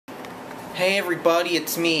Hey everybody,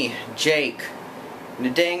 it's me, Jake, and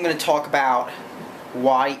today I'm going to talk about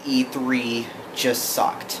why E3 just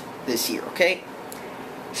sucked this year, okay?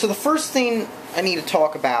 So the first thing I need to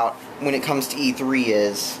talk about when it comes to E3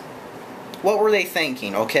 is, what were they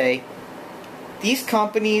thinking, okay? These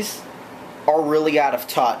companies are really out of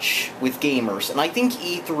touch with gamers, and I think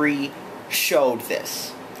E3 showed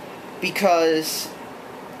this. Because,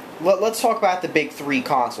 let's talk about the big three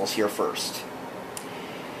consoles here first.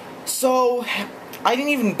 So, I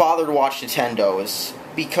didn't even bother to watch Nintendo's,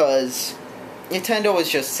 because Nintendo is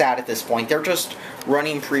just sad at this point. They're just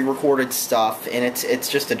running pre-recorded stuff, and it's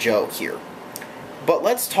just a joke here. But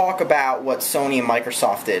let's talk about what Sony and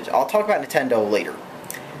Microsoft did. I'll talk about Nintendo later.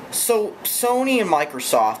 So, Sony and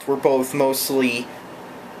Microsoft were both mostly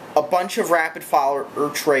a bunch of rapid-fire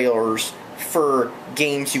trailers for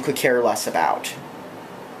games you could care less about.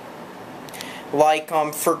 Like,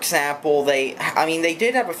 for example, they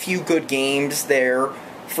did have a few good games there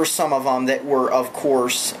for some of them that were, of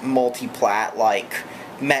course, multi-plat, like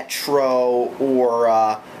Metro or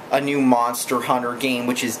a new Monster Hunter game,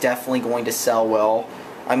 which is definitely going to sell well.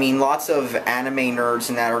 I mean, lots of anime nerds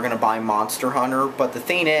and that are going to buy Monster Hunter, but the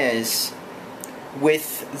thing is,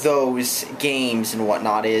 with those games and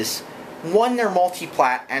whatnot is, one, they're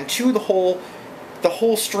multi-plat, and two, the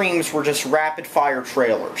whole streams were just rapid-fire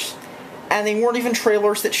trailers. And they weren't even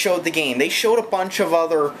trailers that showed the game. They showed a bunch of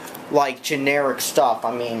other, like, generic stuff.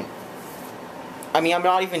 I mean, I'm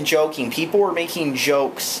not even joking. People were making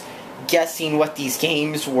jokes guessing what these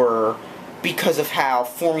games were because of how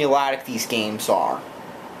formulaic these games are.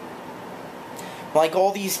 Like,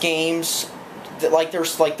 all these games,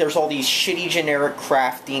 there's all these shitty generic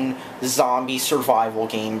crafting zombie survival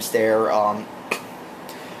games there.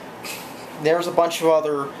 There's a bunch of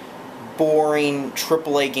other boring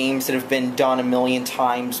AAA games that have been done a million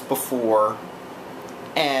times before,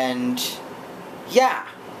 and yeah,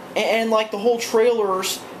 and like the whole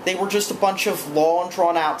trailers, they were just a bunch of long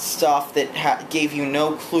drawn out stuff that gave you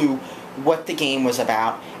no clue what the game was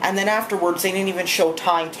about, and then afterwards they didn't even show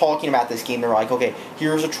time talking about this game. They're like, okay,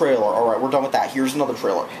 here's a trailer, alright, we're done with that, here's another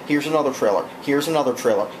trailer, here's another trailer, here's another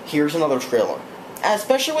trailer, here's another trailer. And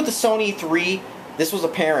especially with the Sony 3, this was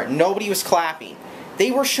apparent. Nobody was clapping. They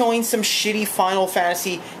were showing some shitty Final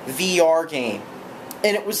Fantasy VR game.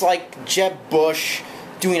 And it was like Jeb Bush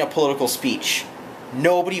doing a political speech.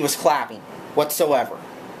 Nobody was clapping whatsoever.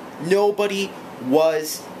 Nobody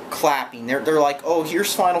was clapping. They're like, oh,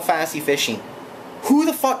 here's Final Fantasy Fishing. Who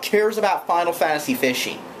the fuck cares about Final Fantasy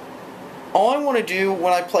Fishing? All I want to do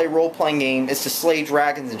when I play a role-playing game is to slay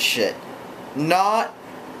dragons and shit. Not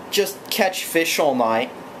just catch fish all night.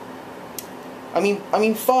 I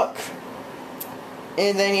mean, fuck.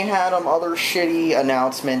 And then you had other shitty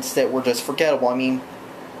announcements that were just forgettable. I mean,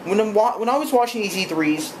 when I was watching these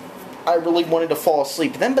E3s, I really wanted to fall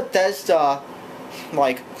asleep. But then Bethesda,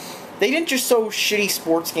 like, they didn't just show shitty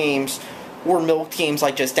sports games or milk games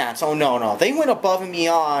like Just Dance. Oh, no. They went above and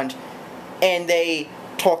beyond, and they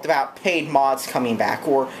talked about paid mods coming back,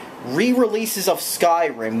 or re-releases of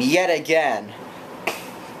Skyrim yet again.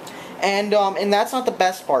 And that's not the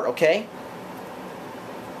best part, okay?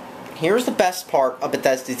 Here's the best part of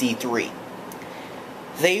Bethesda's E3.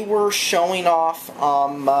 They were showing off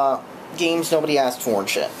games nobody asked for and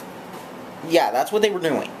shit. Yeah, that's what they were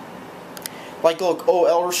doing. Like, look, oh,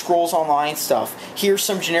 Elder Scrolls Online stuff. Here's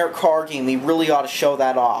some generic car game. We really ought to show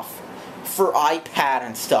that off. For iPad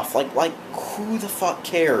and stuff. Like, who the fuck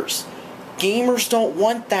cares? Gamers don't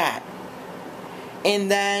want that. And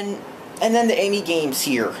then the indie games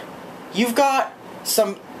here. You've got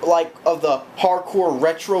some, like, of the hardcore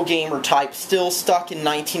retro gamer type still stuck in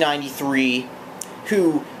 1993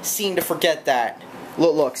 who seem to forget that.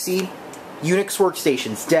 Look, see? Unix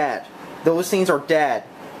workstations, dead. Those things are dead.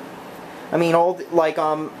 I mean,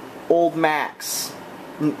 old Macs,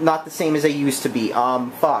 not the same as they used to be.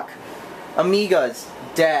 Fuck. Amigas,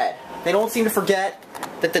 dead. They don't seem to forget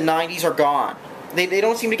that the 90s are gone. They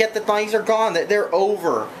don't seem to get that the 90s are gone, that they're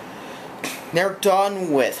over. They're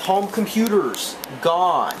done with. Home computers,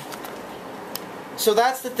 gone. So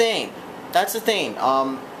that's the thing. That's the thing.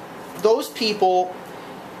 Those people,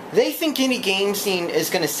 they think indie game scene is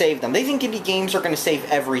going to save them. They think indie games are going to save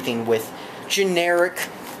everything with generic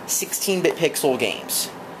 16-bit pixel games.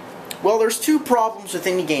 Well, there's two problems with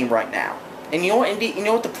indie game right now. And you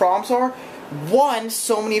know what the problems are? One,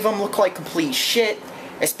 so many of them look like complete shit,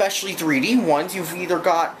 especially 3D ones. You've either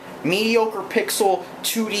got mediocre pixel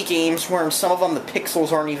 2D games where in some of them the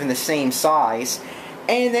pixels aren't even the same size,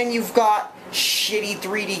 and then you've got shitty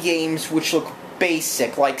 3D games which look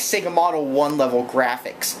basic, like Sega Model 1 level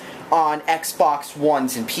graphics on Xbox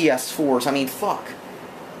Ones and PS4s. I mean, fuck.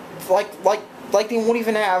 Like they won't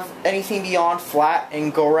even have anything beyond flat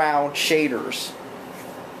and go around shaders.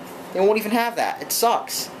 They won't even have that. It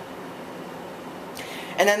sucks.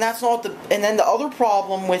 And then that's not the. And then the other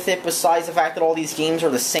problem with it, besides the fact that all these games are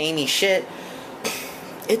the samey shit,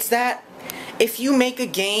 it's that if you make a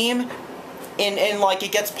game and like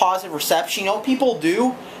it gets positive reception, you know what people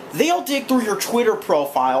do? They'll dig through your Twitter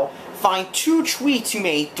profile, find 2 tweets you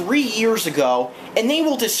made 3 years ago, and they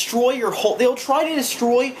will destroy your whole. They'll try to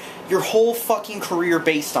destroy your whole fucking career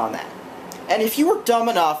based on that. And if you were dumb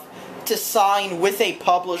enough to sign with a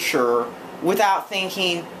publisher without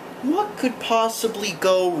thinking, what could possibly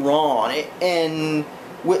go wrong, and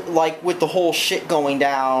with the whole shit going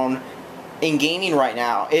down in gaming right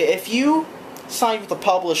now, if you signed with a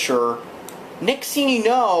publisher, next thing you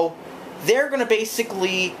know, they're gonna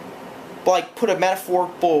basically like put a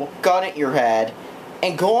metaphorical gun at your head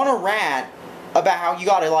and go on a rant about how you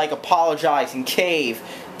gotta like apologize and cave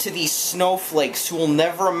to these snowflakes who will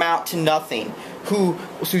never amount to nothing,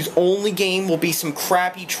 whose only game will be some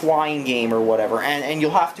crappy twine game or whatever, and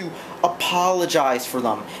you'll have to apologize for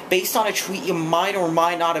them based on a tweet you might or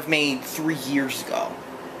might not have made 3 years ago,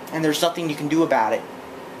 and there's nothing you can do about it,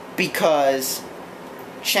 because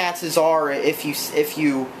chances are if you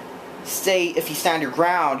stand your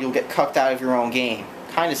ground, you'll get cucked out of your own game.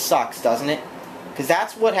 Kind of sucks, doesn't it? Because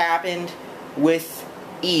that's what happened with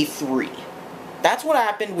E3. That's what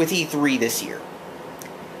happened with E3 this year.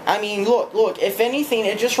 I mean, look, if anything,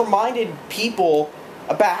 it just reminded people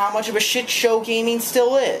about how much of a shit show gaming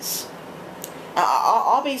still is.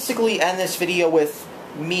 I'll basically end this video with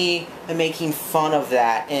me making fun of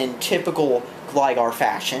that in typical Gligar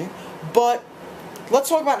fashion, but let's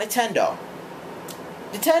talk about Nintendo.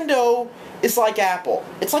 Nintendo is like Apple.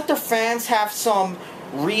 It's like their fans have some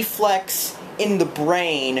reflex in the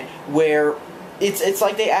brain where it's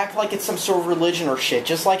like they act like it's some sort of religion or shit,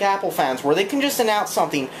 just like Apple fans, where they can just announce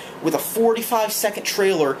something with a 45-second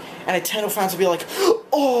trailer, and Nintendo fans will be like,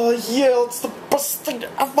 oh yeah, it's the best thing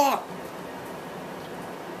ever.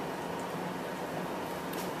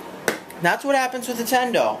 That's what happens with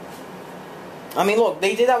Nintendo. I mean, look,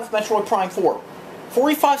 they did that with Metroid Prime 4.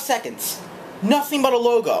 45 seconds. Nothing but a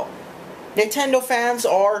logo. Nintendo fans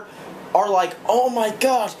are like, oh my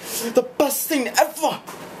god, the best thing ever.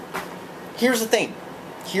 Here's the thing.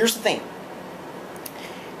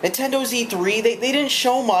 Nintendo's E3, they didn't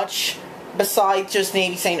show much besides just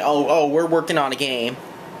maybe saying, oh, we're working on a game,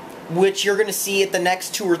 which you're going to see at the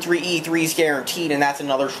next 2 or 3 E3s guaranteed, and that's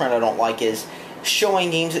another trend I don't like, is showing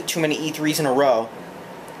games at too many E3s in a row.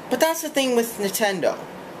 But that's the thing with Nintendo.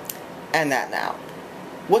 And that now.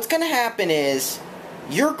 What's going to happen is,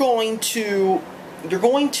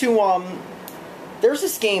 there's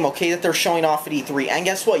this game, okay, that they're showing off at E3, and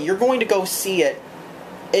guess what? You're going to go see it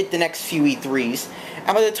at the next few E3s,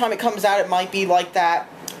 and by the time it comes out, it might be like that,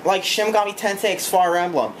 like Shin Megami Tensei X Fire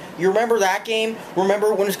Emblem. You remember that game?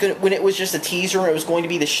 Remember when it was just a teaser and it was going to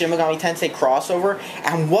be the Shin Megami Tensei crossover?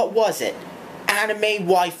 And what was it? Anime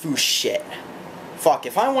waifu shit. Fuck,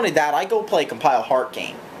 if I wanted that, I'd go play a Compile Heart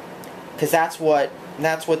game. Because that's what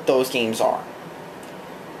those games are.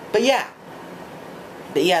 But yeah,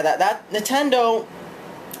 that Nintendo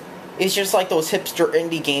is just like those hipster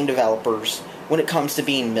indie game developers when it comes to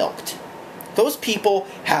being milked. Those people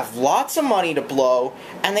have lots of money to blow,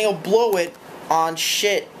 and they'll blow it on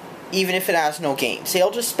shit even if it has no games.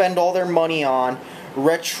 They'll just spend all their money on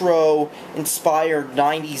retro-inspired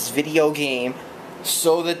 90s video game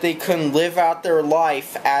so that they can live out their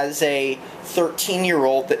life as a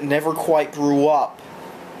 13-year-old that never quite grew up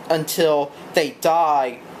until they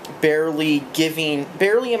die, barely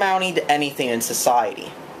amounting to anything in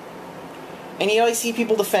society. And yet I see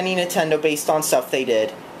people defending Nintendo based on stuff they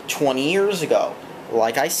did 20 years ago.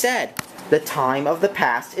 Like I said, the time of the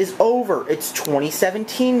past is over. It's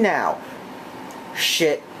 2017 now.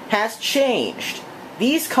 Shit has changed.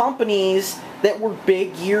 These companies that were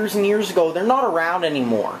big years and years ago, they're not around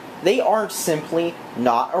anymore. They aren't simply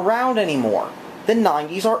not around anymore. The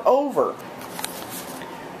 90s are over.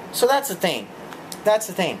 So that's the thing.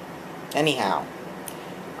 Anyhow.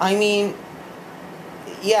 I mean,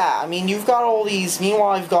 yeah, you've got all these,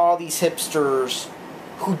 meanwhile you've got all these hipsters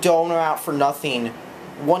who don't know out for nothing,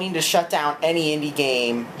 wanting to shut down any indie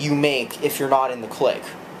game you make if you're not in the clique.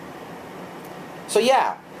 So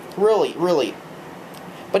yeah, really.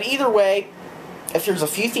 But either way, if there's a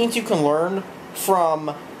few things you can learn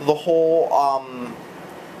from the whole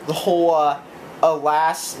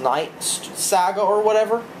Last Night saga or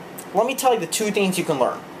whatever, let me tell you the 2 things you can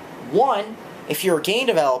learn. 1, if you're a game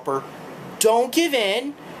developer, don't give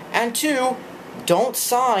in, and 2, don't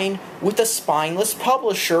sign with a spineless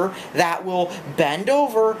publisher that will bend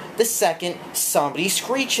over the second somebody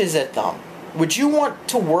screeches at them. Would you want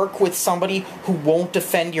to work with somebody who won't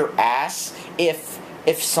defend your ass if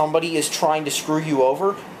somebody is trying to screw you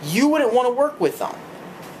over? You wouldn't want to work with them,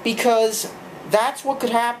 because that's what could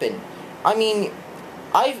happen. I mean,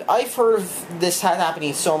 I've heard of this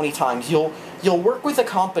happening so many times. You'll work with a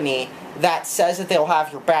company that says that they'll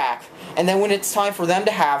have your back, and then when it's time for them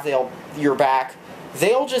to have your back,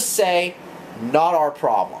 they'll just say, not our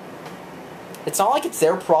problem. It's not like it's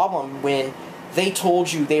their problem when they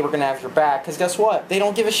told you they were going to have your back, because guess what? They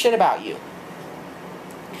don't give a shit about you.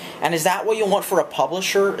 And is that what you want for a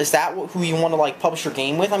publisher? Is that who you want to, like, publish your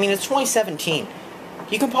game with? I mean, it's 2017.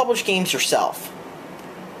 You can publish games yourself.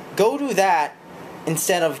 Go do that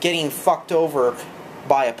instead of getting fucked over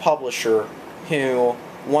by a publisher who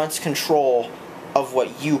wants control of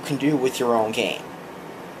what you can do with your own game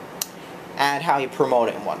and how you promote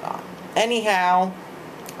it and whatnot. Anyhow,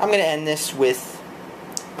 I'm going to end this with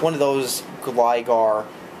one of those Gligar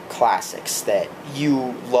classics that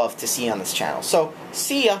you love to see on this channel. So,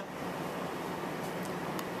 see ya!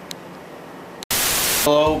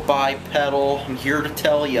 Hello, Bipedal. I'm here to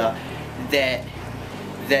tell ya that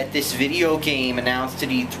this video game announced at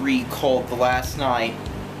E3 called The Last Night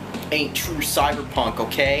ain't true cyberpunk,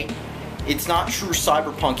 okay? It's not true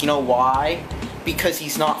cyberpunk. You know why? Because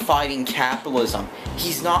he's not fighting capitalism.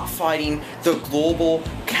 He's not fighting the global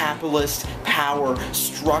capitalist power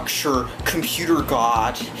structure computer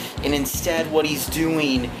god. And instead what he's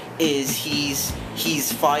doing is he's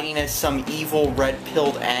fighting as some evil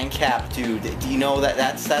red-pilled ANCAP dude. Do you know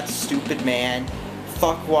that's stupid, man?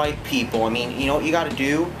 Fuck white people. I mean, you know what you gotta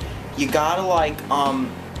do? You gotta, like,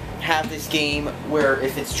 have this game where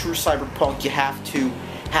if it's true cyberpunk, you have to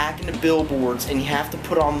hack into billboards and you have to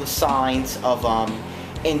put on the signs of,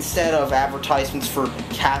 instead of advertisements for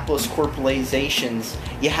capitalist corporations,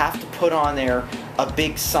 you have to put on there a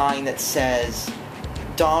big sign that says,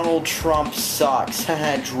 Donald Trump sucks,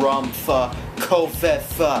 Drumpf,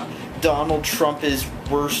 Kofef, Donald Trump is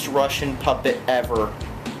worst Russian puppet ever.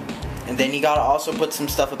 And then you gotta also put some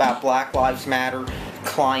stuff about Black Lives Matter,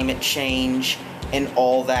 climate change, and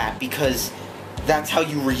all that, because that's how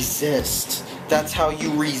you resist. That's how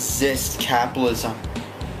you resist capitalism.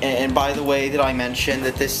 And by the way, did I mention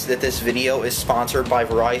that this video is sponsored by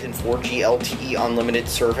Verizon 4G LTE Unlimited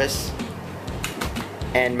Service,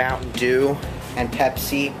 and Mountain Dew, and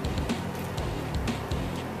Pepsi.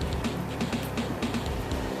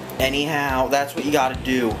 Anyhow, that's what you gotta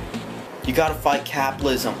do. You gotta fight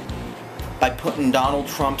capitalism by putting Donald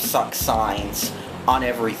Trump sucks signs on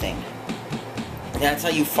everything. That's how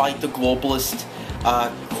you fight the globalist,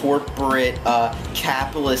 corporate,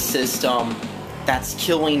 capitalist system that's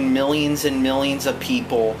killing millions and millions of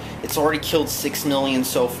people. It's already killed 6 million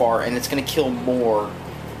so far, and it's going to kill more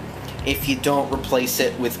if you don't replace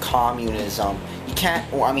it with communism. You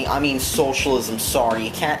can't, or I mean socialism, sorry.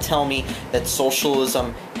 You can't tell me that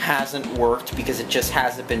socialism hasn't worked because it just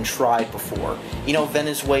hasn't been tried before. You know,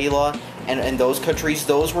 Venezuela and those countries,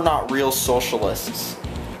 those were not real socialists.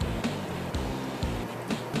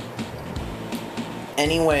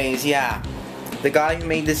 Anyways, yeah, the guy who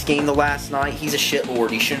made this game The Last Night, he's a shitlord.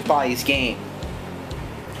 He shouldn't buy his game.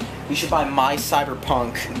 You should buy my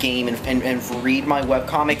Cyberpunk game and read my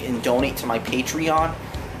webcomic and donate to my Patreon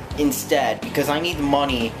instead, because I need the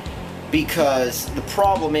money, because the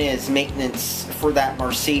problem is maintenance for that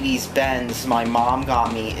Mercedes Benz my mom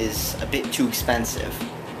got me is a bit too expensive.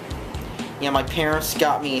 Yeah, my parents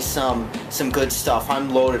got me some good stuff. I'm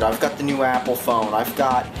loaded. I've got the new Apple phone. I've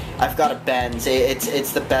got a Benz.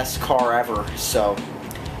 It's the best car ever. So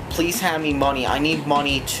please hand me money. I need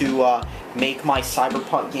money to make my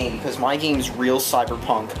cyberpunk game, because my game's real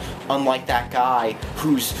cyberpunk. Unlike that guy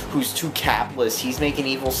who's too capitalist. He's making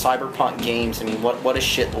evil cyberpunk games. I mean, what a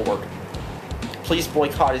shitlord. Please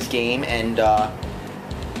boycott his game and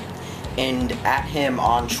at him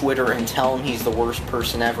on Twitter and tell him he's the worst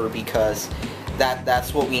person ever, because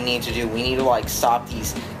that's what we need to do. We need to, like, stop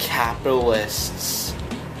these capitalists